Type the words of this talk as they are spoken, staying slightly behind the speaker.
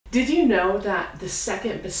Did you know that the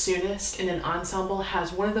second bassoonist in an ensemble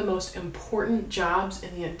has one of the most important jobs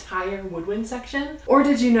in the entire woodwind section? Or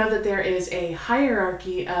did you know that there is a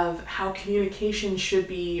hierarchy of how communication should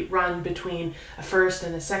be run between a first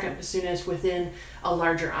and a second bassoonist within a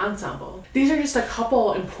larger ensemble? These are just a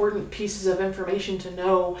couple important pieces of information to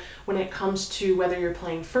know when it comes to whether you're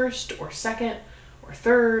playing first or second, or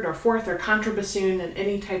third or fourth or contrabassoon in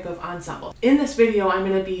any type of ensemble. In this video, I'm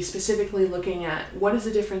going to be specifically looking at what is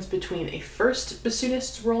the difference between a first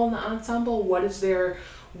bassoonist's role in the ensemble, what is their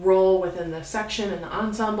role within the section and the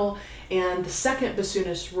ensemble, and the second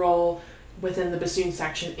bassoonist's role within the bassoon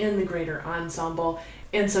section in the greater ensemble,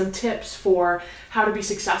 and some tips for how to be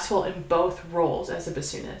successful in both roles as a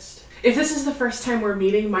bassoonist. If this is the first time we're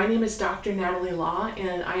meeting, my name is Dr. Natalie Law,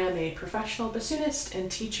 and I am a professional bassoonist and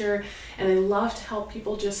teacher, and I love to help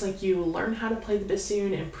people just like you learn how to play the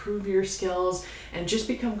bassoon, improve your skills, and just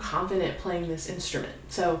become confident playing this instrument.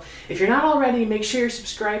 So if you're not already, make sure you're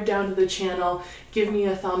subscribed down to the channel, give me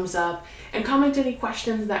a thumbs up, and comment any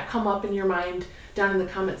questions that come up in your mind down in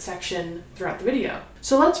the comment section throughout the video.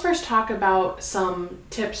 So let's first talk about some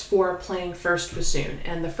tips for playing first bassoon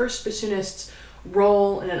and the first bassoonist's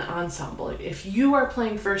role in an ensemble. If you are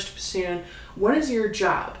playing first bassoon, what is your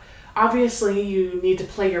job? Obviously, you need to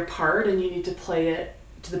play your part and you need to play it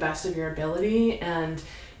to the best of your ability and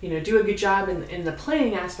do a good job in the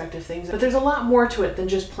playing aspect of things, but there's a lot more to it than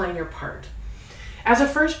just playing your part. As a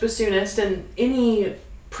first bassoonist in any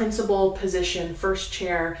principal position, first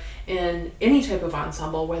chair in any type of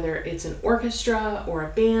ensemble, whether it's an orchestra or a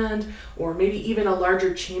band or maybe even a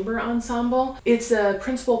larger chamber ensemble, it's a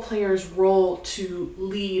principal player's role to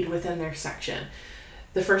lead within their section.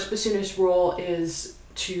 The first bassoonist's role is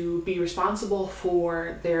to be responsible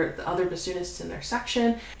for the other bassoonists in their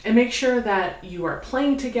section and make sure that you are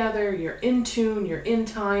playing together, you're in tune, you're in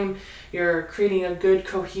time, you're creating a good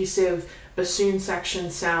cohesive bassoon section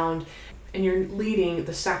sound, and you're leading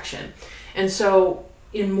the section. And so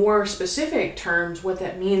in more specific terms, what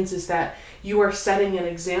that means is that you are setting an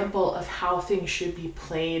example of how things should be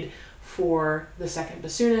played for the second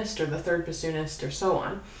bassoonist or the third bassoonist or so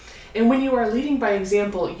on. And when you are leading by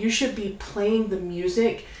example, you should be playing the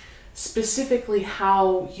music specifically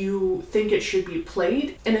how you think it should be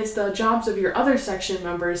played. And it's the jobs of your other section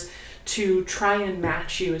members to try and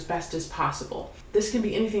match you as best as possible. This can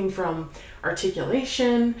be anything from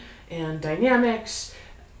articulation and dynamics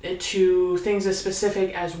to things as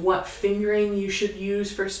specific as what fingering you should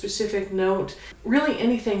use for a specific note. Really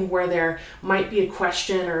anything where there might be a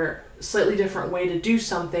question or slightly different way to do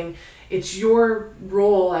something, it's your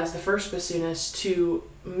role as the first bassoonist to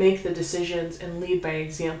make the decisions and lead by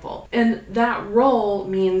example. And that role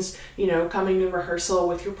means, coming to rehearsal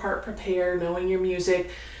with your part prepared, knowing your music,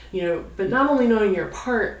 but not only knowing your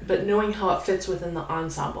part, but knowing how it fits within the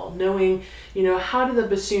ensemble, knowing, how do the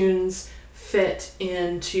bassoons fit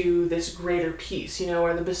into this greater piece?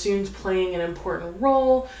 Are the bassoons playing an important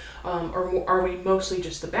role? Or are we mostly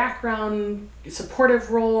just the background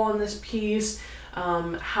supportive role in this piece?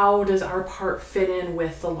 How does our part fit in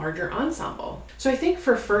with the larger ensemble? So I think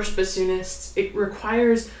for first bassoonists, it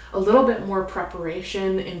requires a little bit more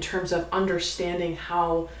preparation in terms of understanding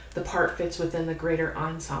how the part fits within the greater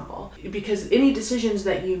ensemble. Because any decisions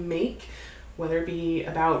that you make, whether it be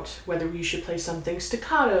about whether you should play something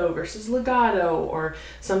staccato versus legato or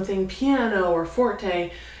something piano or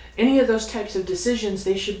forte, any of those types of decisions,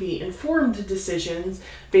 they should be informed decisions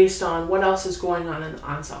based on what else is going on in the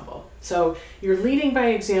ensemble. So you're leading by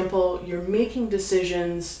example, you're making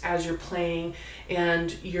decisions as you're playing,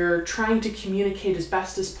 and you're trying to communicate as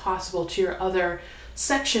best as possible to your other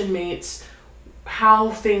section mates how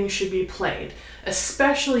things should be played,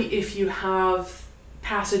 especially if you have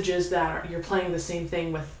passages that you're playing the same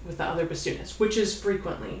thing with the other bassoonists, which is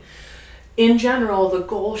frequently. In general, the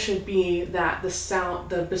goal should be that the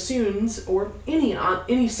bassoons, or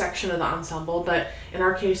any section of the ensemble, but in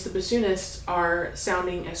our case, the bassoonists are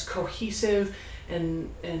sounding as cohesive and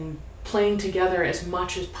playing together as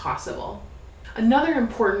much as possible. Another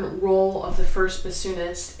important role of the first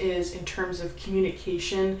bassoonist is in terms of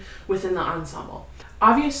communication within the ensemble.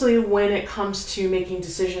 Obviously, when it comes to making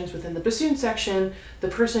decisions within the bassoon section, the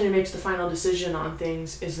person who makes the final decision on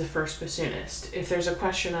things is the first bassoonist. If there's a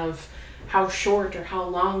question of how short or how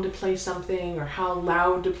long to play something, or how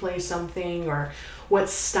loud to play something, or what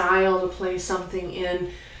style to play something in,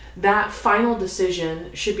 that final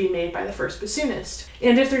decision should be made by the first bassoonist.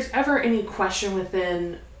 And if there's ever any question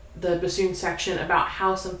within the bassoon section about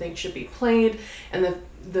how something should be played, and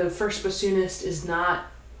the first bassoonist is not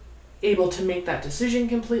able to make that decision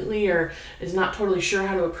completely or is not totally sure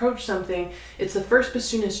how to approach something, it's the first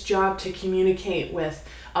bassoonist's job to communicate with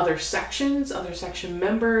other sections, other section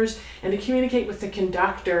members, and to communicate with the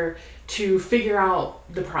conductor to figure out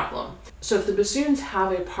the problem. So if the bassoons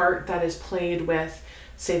have a part that is played with,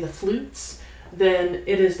 say, the flutes, then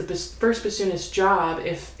it is the first bassoonist's job,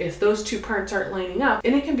 if those two parts aren't lining up,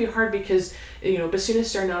 and it can be hard because, you know,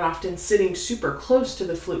 bassoonists are not often sitting super close to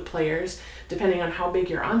the flute players, depending on how big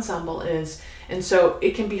your ensemble is, and so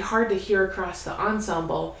it can be hard to hear across the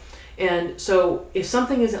ensemble. And so if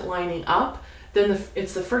something isn't lining up, then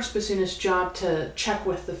it's the first bassoonist's job to check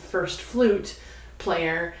with the first flute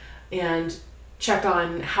player and check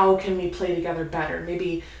on how can we play together better.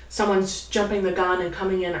 Maybe someone's jumping the gun and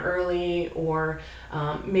coming in early, or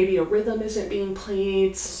maybe a rhythm isn't being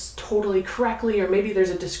played totally correctly, or maybe there's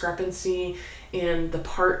a discrepancy in the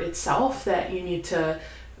part itself that you need to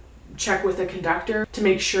check with the conductor to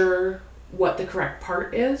make sure what the correct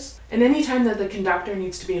part is. And anytime that the conductor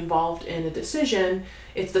needs to be involved in a decision,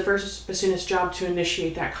 it's the first bassoonist's job to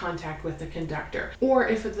initiate that contact with the conductor. Or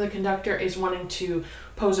if the conductor is wanting to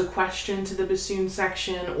pose a question to the bassoon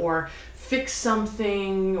section, or fix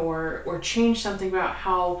something, or change something about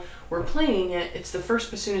how we're playing it, it's the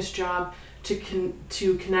first bassoonist's job to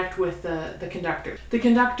connect with the conductor. The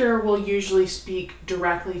conductor will usually speak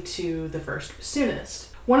directly to the first bassoonist.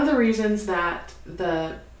 One of the reasons that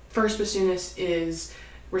the first bassoonist is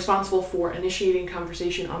responsible for initiating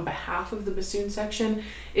conversation on behalf of the bassoon section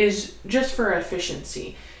is just for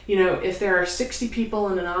efficiency. You know, if there are 60 people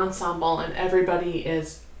in an ensemble and everybody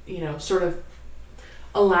is, you know, sort of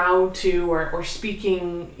allowed to or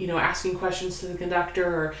speaking, you know, asking questions to the conductor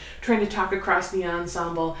or trying to talk across the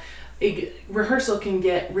ensemble, rehearsal can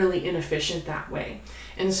get really inefficient that way.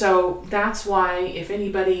 And so that's why if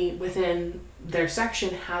anybody within their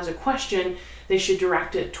section has a question, they should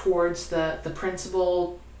direct it towards the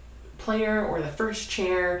principal player or the first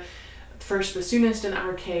chair, first bassoonist in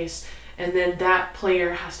our case, and then that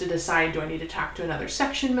player has to decide, do I need to talk to another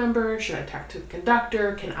section member? Should I talk to the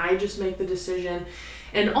conductor? Can I just make the decision?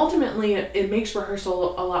 And ultimately, it makes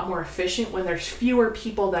rehearsal a lot more efficient when there's fewer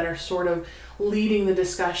people that are sort of leading the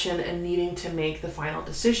discussion and needing to make the final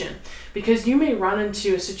decision. Because you may run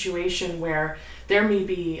into a situation where there may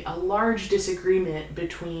be a large disagreement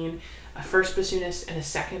between a first bassoonist and a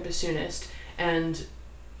second bassoonist, and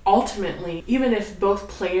ultimately, even if both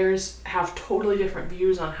players have totally different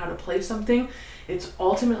views on how to play something, it's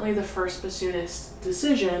ultimately the first bassoonist's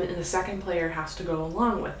decision, and the second player has to go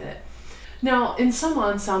along with it. Now, in some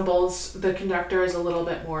ensembles, the conductor is a little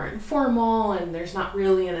bit more informal, and there's not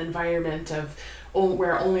really an environment of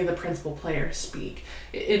where only the principal players speak.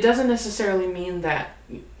 It doesn't necessarily mean that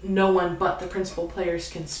no one but the principal players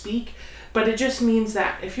can speak, but it just means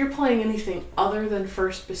that if you're playing anything other than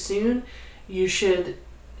first bassoon, you should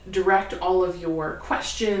direct all of your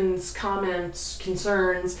questions, comments,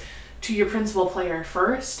 concerns to your principal player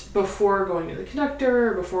first before going to the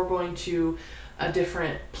conductor, before going to a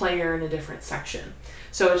different player in a different section.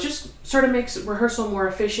 So it just sort of makes rehearsal more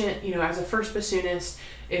efficient. You know, as a first bassoonist,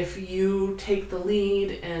 if you take the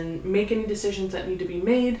lead and make any decisions that need to be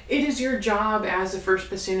made, it is your job as a first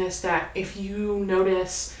bassoonist that if you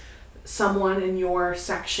notice someone in your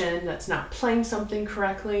section that's not playing something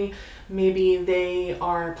correctly, maybe they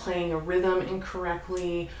are playing a rhythm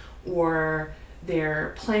incorrectly, or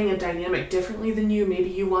they're playing a dynamic differently than you. Maybe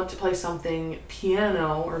you want to play something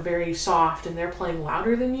piano or very soft and they're playing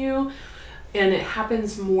louder than you, and it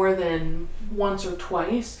happens more than once or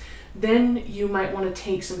twice, then you might want to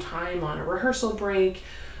take some time on a rehearsal break,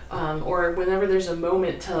 or whenever there's a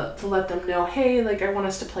moment to let them know, hey, like, I want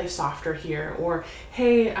us to play softer here, or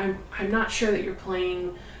hey, I'm not sure that you're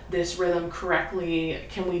playing this rhythm correctly.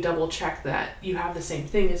 Can we double check that you have the same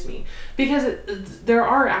thing as me? Because there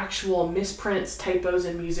are actual misprints, typos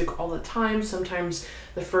in music all the time. Sometimes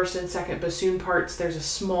the first and second bassoon parts, there's a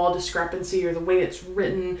small discrepancy, or the way it's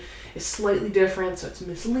written is slightly different, so it's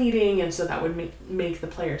misleading, and so that would make the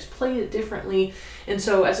players play it differently. And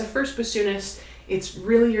so as a first bassoonist, it's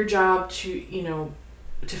really your job to, you know,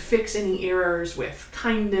 to fix any errors with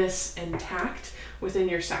kindness and tact within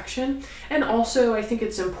your section. And also, I think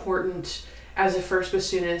it's important as a first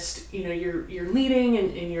bassoonist, you know, you're leading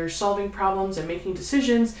and you're solving problems and making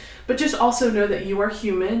decisions, but just also know that you are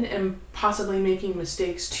human and possibly making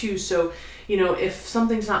mistakes too. So, you know, if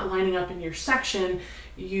something's not lining up in your section,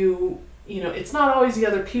 you know, it's not always the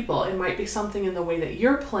other people. It might be something in the way that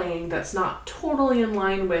you're playing that's not totally in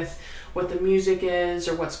line with what the music is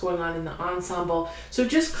or what's going on in the ensemble. So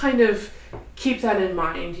just kind of keep that in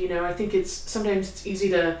mind. You know, I think sometimes it's easy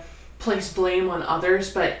to place blame on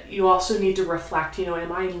others, but you also need to reflect,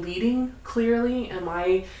 am I leading clearly? Am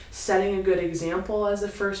I setting a good example as a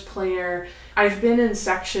first player? I've been in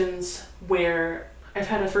sections where I've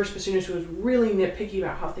had a first bassoonist who was really nitpicky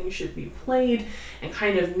about how things should be played and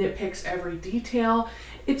kind of nitpicks every detail.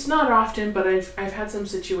 It's not often, but I've had some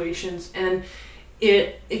situations, and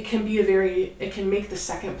it can make the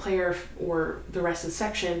second player or the rest of the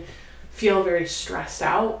section feel very stressed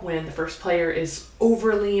out when the first player is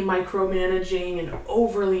overly micromanaging and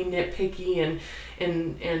overly nitpicky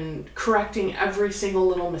and correcting every single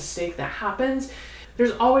little mistake that happens.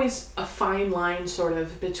 There's always a fine line sort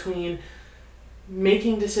of between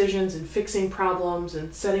making decisions and fixing problems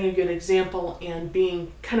and setting a good example and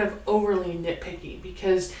being kind of overly nitpicky,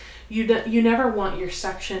 because you never want your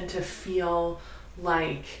section to feel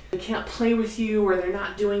like they can't play with you, or they're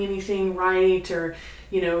not doing anything right, or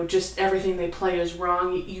just everything they play is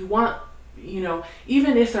wrong. You want,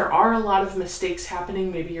 even if there are a lot of mistakes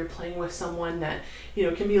happening, maybe you're playing with someone that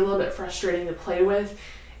can be a little bit frustrating to play with,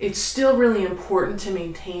 it's still really important to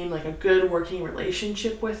maintain like a good working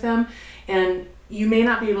relationship with them. And you may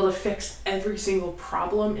not be able to fix every single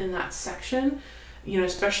problem in that section,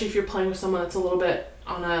 especially if you're playing with someone that's a little bit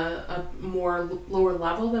on a more lower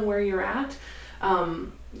level than where you're at.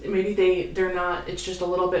 Maybe they're not, it's just a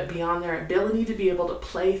little bit beyond their ability to be able to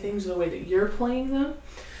play things the way that you're playing them.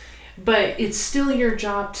 But it's still your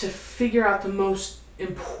job to figure out the most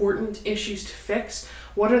important issues to fix.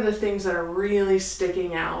 What are the things that are really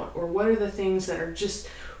sticking out, or what are the things that are just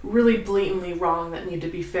really blatantly wrong that need to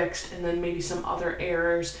be fixed, and then maybe some other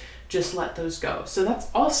errors, just let those go. So that's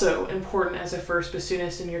also important as a first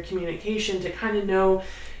bassoonist in your communication, to kind of know,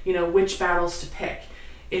 which battles to pick.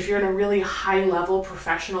 If you're in a really high level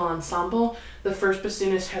professional ensemble, the first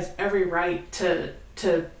bassoonist has every right to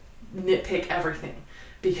nitpick everything,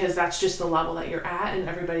 because that's just the level that you're at, and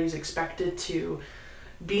everybody's expected to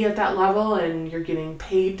be at that level, and you're getting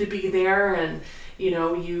paid to be there, and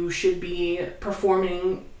you should be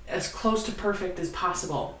performing as close to perfect as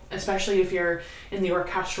possible, especially if you're in the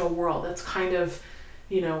orchestral world. That's kind of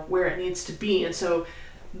where it needs to be. And so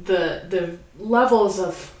the levels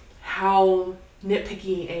of how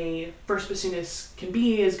nitpicky a first bassoonist can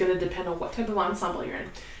be is going to depend on what type of ensemble you're in.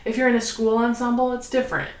 If you're in a school ensemble, it's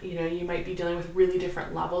different. You might be dealing with really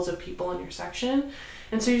different levels of people in your section,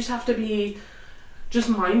 and so you just have to be just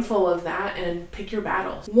mindful of that and pick your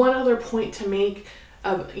battles. One other point to make,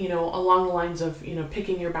 along the lines of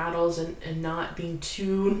picking your battles and not being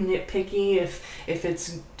too nitpicky if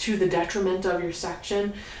it's to the detriment of your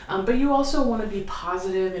section, but you also want to be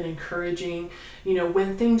positive and encouraging.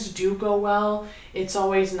 When things do go well, it's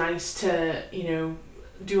always nice to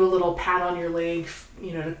do a little pat on your leg,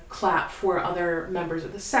 to clap for other members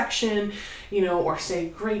of the section, or say,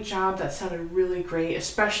 great job, that sounded really great,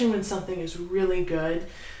 especially when something is really good.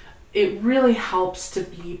 It really helps to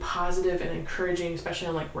be positive and encouraging, especially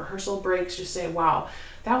on like rehearsal breaks. Just say, wow,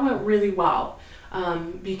 that went really well.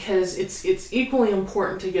 Because it's equally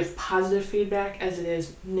important to give positive feedback as it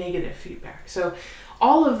is negative feedback. So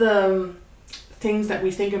all of the things that we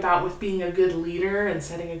think about with being a good leader and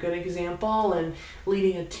setting a good example and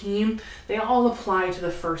leading a team, they all apply to the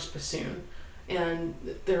first bassoon, and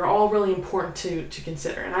they're all really important to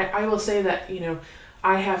consider. And I will say that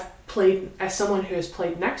I have played, as someone who has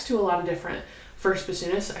played next to a lot of different first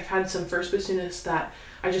bassoonists, I've had some first bassoonists that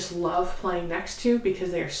I just love playing next to, because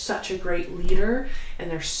they are such a great leader, and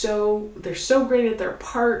they're so great at their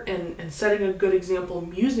part and setting a good example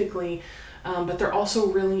musically, but they're also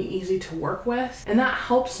really easy to work with. And that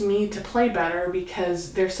helps me to play better,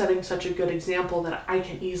 because they're setting such a good example that I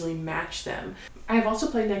can easily match them. I have also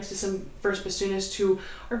played next to some first bassoonists who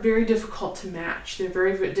are very difficult to match. They're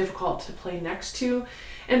very, very difficult to play next to.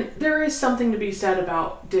 And there is something to be said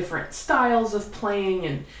about different styles of playing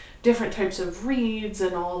and different types of reeds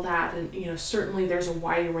and all that. And certainly there's a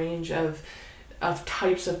wide range of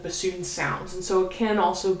types of bassoon sounds. And so it can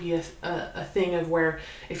also be a thing of where,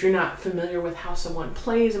 if you're not familiar with how someone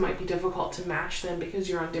plays, it might be difficult to match them because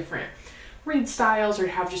you're on different reed styles or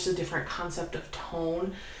have just a different concept of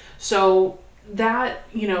tone. So that,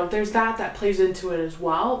 there's that plays into it as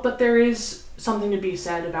well. But there is something to be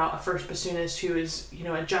said about a first bassoonist who is,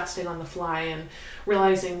 adjusting on the fly and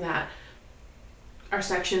realizing that our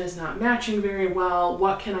section is not matching very well.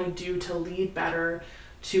 What can I do to lead better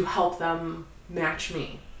to help them match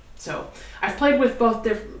me? So I've played with both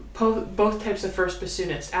types of first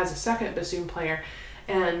bassoonists as a second bassoon player,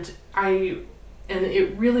 and I And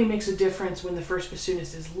it really makes a difference when the first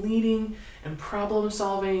bassoonist is leading and problem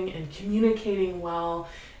solving and communicating well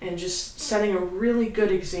and just setting a really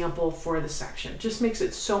good example for the section. It just makes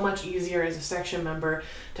it so much easier as a section member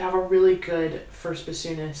to have a really good first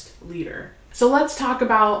bassoonist leader. So let's talk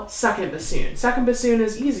about second bassoon. Second bassoon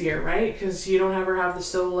is easier, right? Because you don't ever have the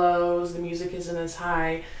solos, the music isn't as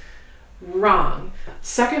high. Wrong.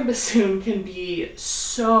 Second bassoon can be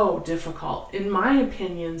so difficult. In my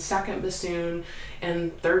opinion, second bassoon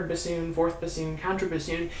and third bassoon, fourth bassoon,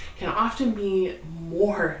 contrabassoon can often be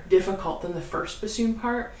more difficult than the first bassoon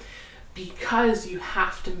part because you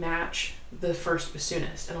have to match the first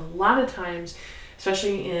bassoonist. And a lot of times,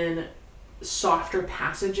 especially in softer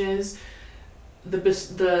passages,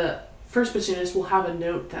 the first bassoonist will have a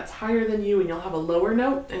note that's higher than you and you'll have a lower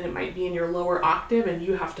note, and it might be in your lower octave, and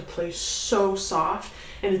you have to play so soft,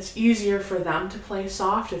 and it's easier for them to play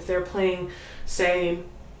soft if they're playing, say,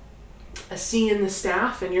 a C in the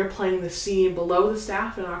staff and you're playing the C below the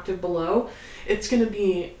staff, an octave below. It's going to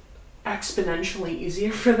be exponentially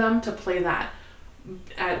easier for them to play that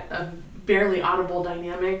at a barely audible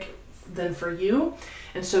dynamic than for you.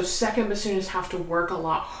 And so second bassoonists have to work a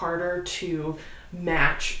lot harder to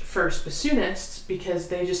match first bassoonists because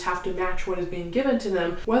they just have to match what is being given to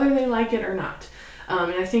them, whether they like it or not.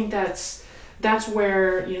 And I think that's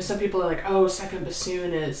where, you know, some people are like, oh, second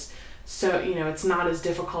bassoon is so, you know, it's not as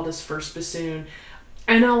difficult as first bassoon.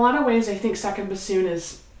 And in a lot of ways, I think second bassoon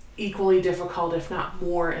is equally difficult, if not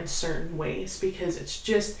more, in certain ways, because it's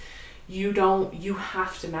just, you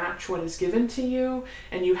have to match what is given to you,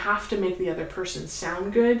 and you have to make the other person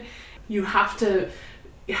sound good. You have to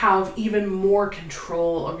have even more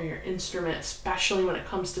control over your instrument, especially when it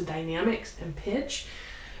comes to dynamics and pitch,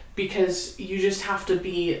 because you just have to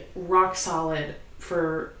be rock solid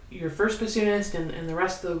for your first bassoonist and the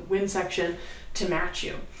rest of the wind section to match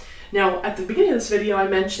you. Now, at the beginning of this video, I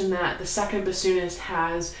mentioned that the second bassoonist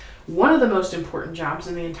has one of the most important jobs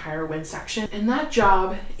in the entire wind section, and that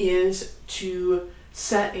job is to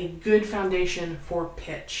set a good foundation for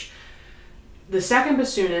pitch. The second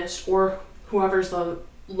bassoonist, or whoever's the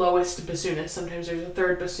lowest bassoonist, sometimes there's a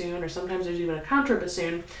third bassoon or sometimes there's even a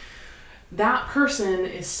contrabassoon, that person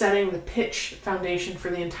is setting the pitch foundation for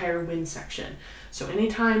the entire wind section. So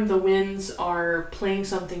anytime the winds are playing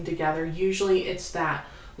something together, usually it's that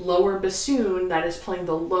lower bassoon that is playing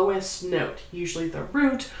the lowest note, usually the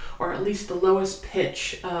root or at least the lowest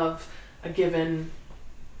pitch of a given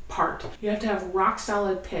part. You have to have rock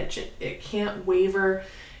solid pitch. It can't waver.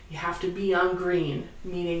 You have to be on green,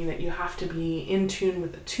 meaning that you have to be in tune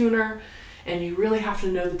with the tuner, and you really have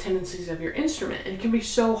to know the tendencies of your instrument. And it can be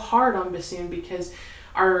so hard on bassoon because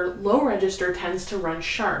our low register tends to run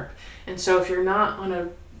sharp. And so if you're not on a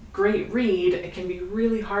great reed, it can be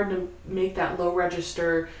really hard to make that low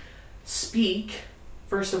register speak,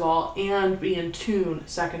 first of all, and be in tune,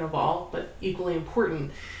 second of all, but equally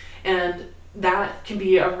important. And that can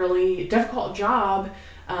be a really difficult job,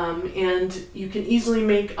 and you can easily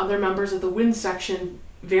make other members of the wind section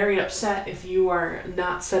very upset if you are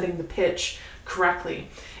not setting the pitch correctly.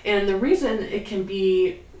 And the reason it can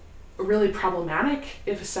be really problematic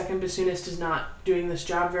if a second bassoonist is not doing this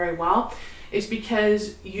job very well is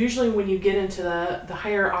because usually when you get into the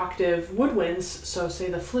higher octave woodwinds, so say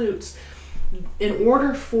the flutes, in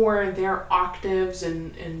order for their octaves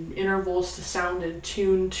and intervals to sound in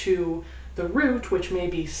tune to the root, which may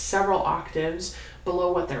be several octaves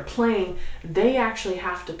below what they're playing, they actually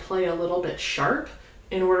have to play a little bit sharp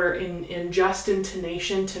in order in just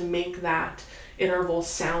intonation to make that interval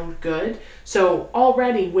sound good. So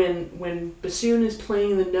already when bassoon is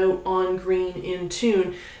playing the note on green in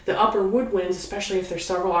tune, the upper woodwinds, especially if they're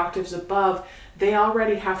several octaves above, they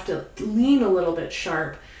already have to lean a little bit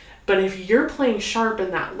sharp. But if you're playing sharp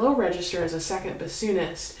in that low register as a second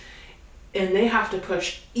bassoonist, and they have to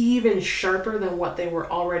push even sharper than what they were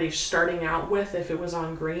already starting out with if it was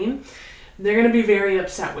on green, they're going to be very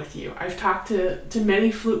upset with you. I've talked to many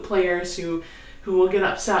flute players who will get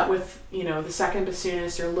upset with, you know, the second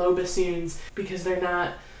bassoonist or low bassoons because they're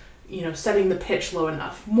not, you know, setting the pitch low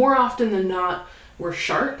enough. More often than not, we're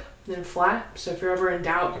sharp than flat. So if you're ever in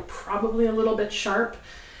doubt, you're probably a little bit sharp.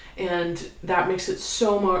 And that makes it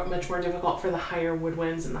so much more difficult for the higher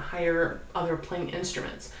woodwinds and the higher other playing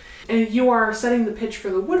instruments. And you are setting the pitch for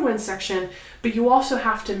the woodwind section, but you also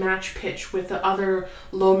have to match pitch with the other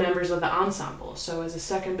low members of the ensemble. So as a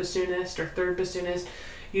second bassoonist or third bassoonist,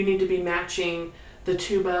 you need to be matching the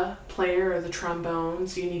tuba player or the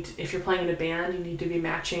trombones. You need to, if you're playing in a band, you need to be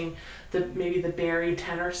matching maybe the bari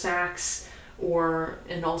tenor sax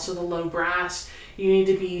and also the low brass. You need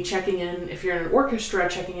to be checking in, if you're in an orchestra,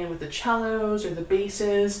 checking in with the cellos or the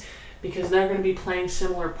basses, because they're going to be playing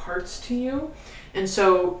similar parts to you. And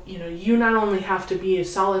so, you not only have to be a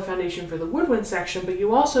solid foundation for the woodwind section, but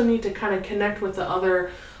you also need to kind of connect with the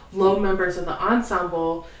other low members of the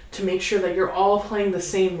ensemble to make sure that you're all playing the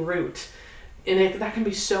same route. And that can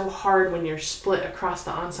be so hard when you're split across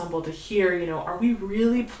the ensemble to hear, are we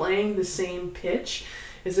really playing the same pitch?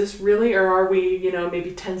 Is this really, or are we,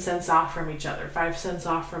 maybe 10 cents off from each other, 5 cents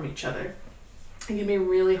off from each other? It can be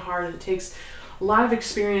really hard, and it takes a lot of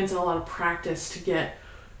experience and a lot of practice to get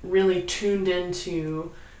really tuned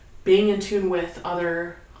into being in tune with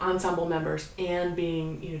other ensemble members and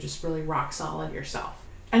being, just really rock solid yourself.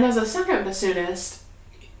 And as a second bassoonist,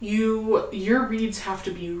 your reeds have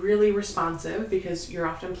to be really responsive, because you're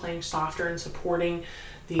often playing softer and supporting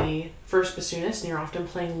the first bassoonist, and you're often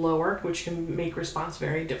playing lower, which can make response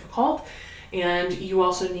very difficult. And you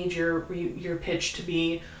also need your pitch to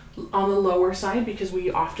be on the lower side, because we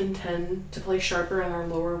often tend to play sharper in our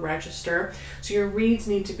lower register. So your reeds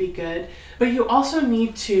need to be good, but you also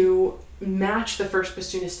need to match the first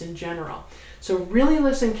bassoonist in general. So really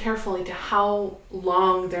listen carefully to how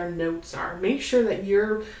long their notes are. Make sure that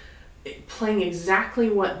you're playing exactly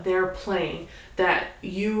what they're playing, that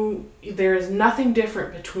there is nothing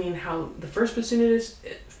different between how the first bassoonist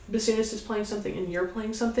is playing something and you're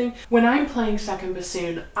playing something. When I'm playing second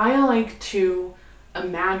bassoon, I like to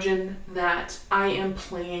imagine that I am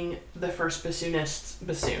playing the first bassoonist's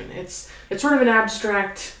bassoon. It's sort of an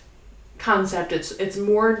abstract concept. It's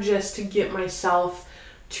more just to get myself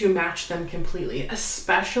to match them completely,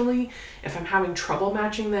 especially if I'm having trouble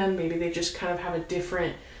matching them. Maybe they just kind of have a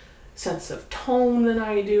different sense of tone than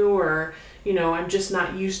I do, or I'm just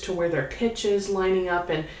not used to where their pitch is lining up.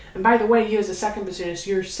 And by the way, you as a second bassoonist,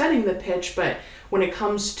 you're setting the pitch, but when it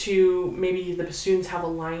comes to maybe the bassoons have a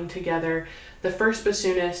line together, the first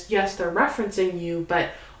bassoonist, yes, they're referencing you,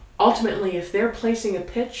 but ultimately, if they're placing a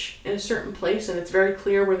pitch in a certain place and it's very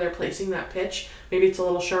clear where they're placing that pitch, maybe it's a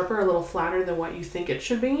little sharper, a little flatter than what you think it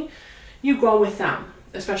should be, you go with them,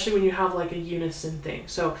 especially when you have like a unison thing.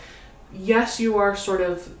 So yes, you are sort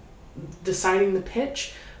of deciding the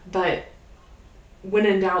pitch, but when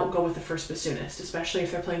in doubt, go with the first bassoonist, especially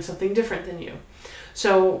if they're playing something different than you.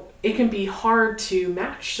 So it can be hard to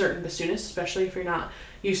match certain bassoonists, especially if you're not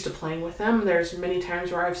used to playing with them. There's many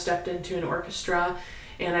times where I've stepped into an orchestra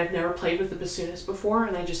and I've never played with the bassoonist before,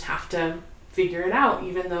 and I just have to figure it out,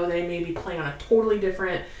 even though they may be playing on a totally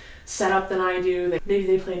different setup than I do. Maybe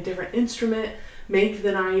they play a different instrument make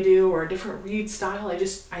than I do, or a different reed style.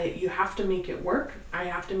 You have to make it work. I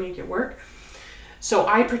have to make it work. So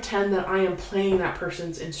I pretend that I am playing that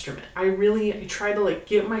person's instrument. I try to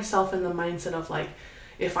get myself in the mindset of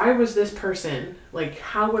if I was this person,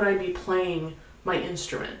 how would I be playing my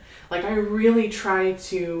instrument? I really try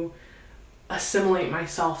to assimilate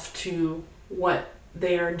myself to what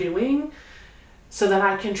they are doing so that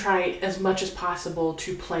I can try as much as possible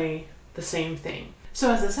to play the same thing.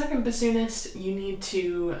 So as a second bassoonist, you need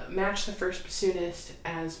to match the first bassoonist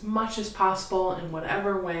as much as possible in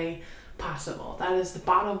whatever way possible. That is the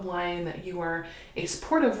bottom line, that you are a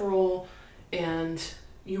supportive role and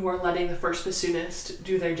you are letting the first bassoonist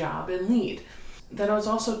do their job and lead. That is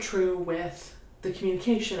also true with the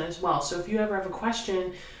communication as well. So if you ever have a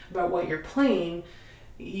question about what you're playing,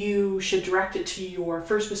 you should direct it to your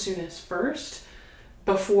first bassoonist first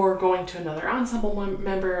before going to another ensemble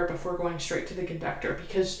member, before going straight to the conductor,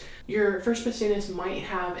 because your first bassoonist might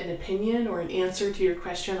have an opinion or an answer to your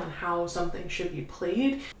question on how something should be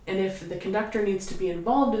played. And if the conductor needs to be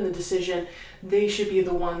involved in the decision, they should be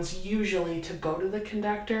the ones usually to go to the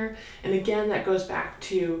conductor. And again, that goes back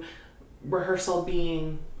to rehearsal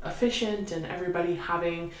being efficient and everybody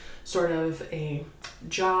having sort of a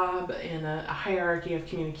job and a hierarchy of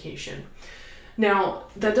communication. Now,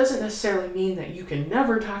 that doesn't necessarily mean that you can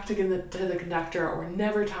never talk to the conductor or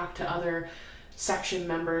never talk to other section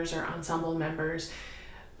members or ensemble members.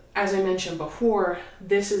 As I mentioned before,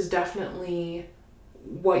 this is definitely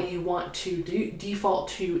what you want to default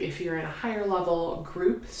to if you're in a higher level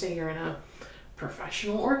group. Say you're in a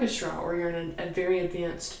professional orchestra, or you're in a very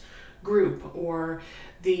advanced group, or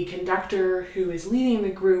the conductor who is leading the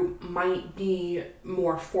group might be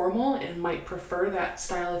more formal and might prefer that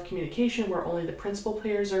style of communication where only the principal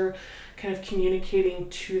players are kind of communicating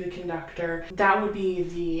to the conductor. That would be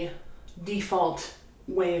the default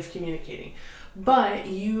way of communicating. But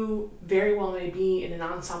you very well may be in an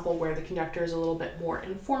ensemble where the conductor is a little bit more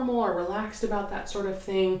informal or relaxed about that sort of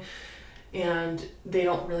thing, and they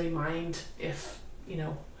don't really mind if,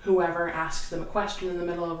 whoever asks them a question in the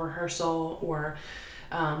middle of rehearsal, or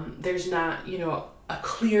there's not, a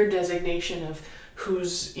clear designation of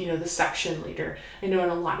who's, you know, the section leader. I know in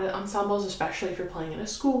a lot of ensembles, especially if you're playing in a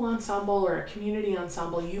school ensemble or a community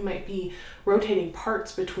ensemble, you might be rotating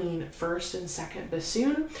parts between first and second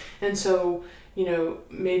bassoon. And so, you know,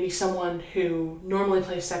 maybe someone who normally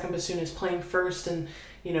plays second bassoon is playing first, and,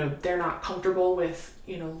 you know, they're not comfortable with,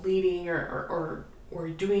 you know, leading or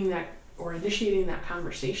doing that or initiating that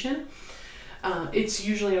conversation. It's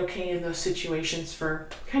usually okay in those situations for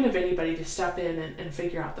kind of anybody to step in and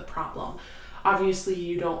figure out the problem. Obviously,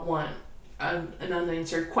 you don't want an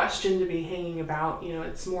unanswered question to be hanging about. You know,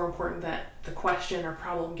 it's more important that the question or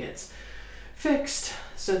problem gets fixed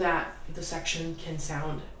so that the section can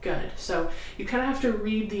sound good. So you kind of have to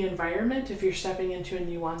read the environment. If you're stepping into a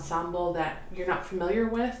new ensemble that you're not familiar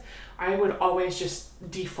with, I would always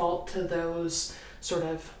just default to those sort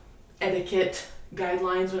of etiquette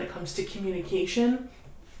guidelines when it comes to communication.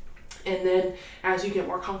 And then as you get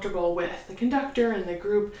more comfortable with the conductor and the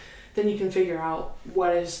group, then you can figure out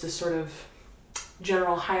what is the sort of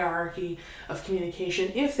general hierarchy of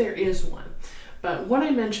communication, if there is one. But what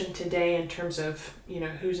I mentioned today in terms of, you know,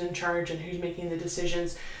 who's in charge and who's making the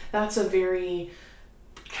decisions, that's a very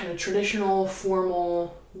kind of traditional,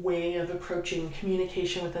 formal way of approaching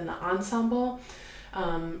communication within the ensemble.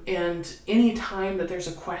 And any time that there's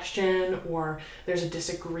a question or there's a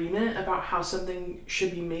disagreement about how something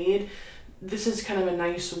should be made, this is kind of a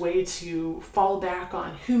nice way to fall back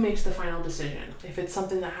on who makes the final decision. If it's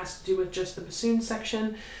something that has to do with just the bassoon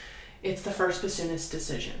section, it's the first bassoonist's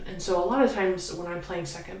decision. And so a lot of times when I'm playing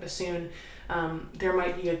second bassoon, there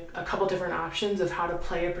might be a couple different options of how to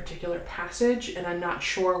play a particular passage, and I'm not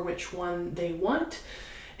sure which one they want.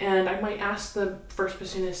 And I might ask the first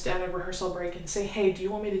bassoonist at a rehearsal break and say, hey, do you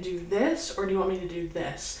want me to do this, or do you want me to do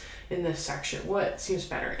this in this section? What seems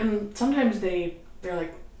better? And sometimes they're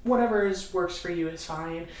like, whatever works for you is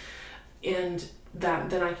fine. And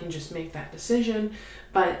then I can just make that decision.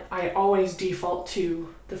 But I always default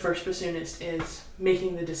to the first bassoonist is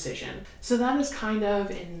making the decision. So that is kind of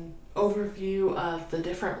an overview of the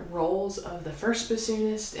different roles of the first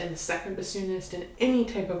bassoonist and the second bassoonist in any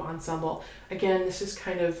type of ensemble. Again, this is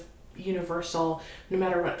kind of universal no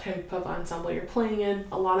matter what type of ensemble you're playing in.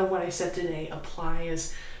 A lot of what I said today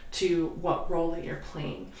applies to what role that you're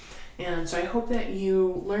playing. And so I hope that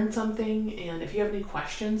you learned something, and if you have any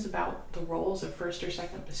questions about the roles of first or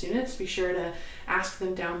second bassoonist, be sure to ask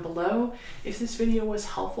them down below. If this video was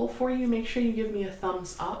helpful for you, make sure you give me a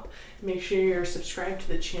thumbs up. Make sure you're subscribed to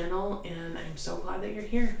the channel, and I'm so glad that you're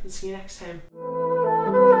here. We'll see you next time.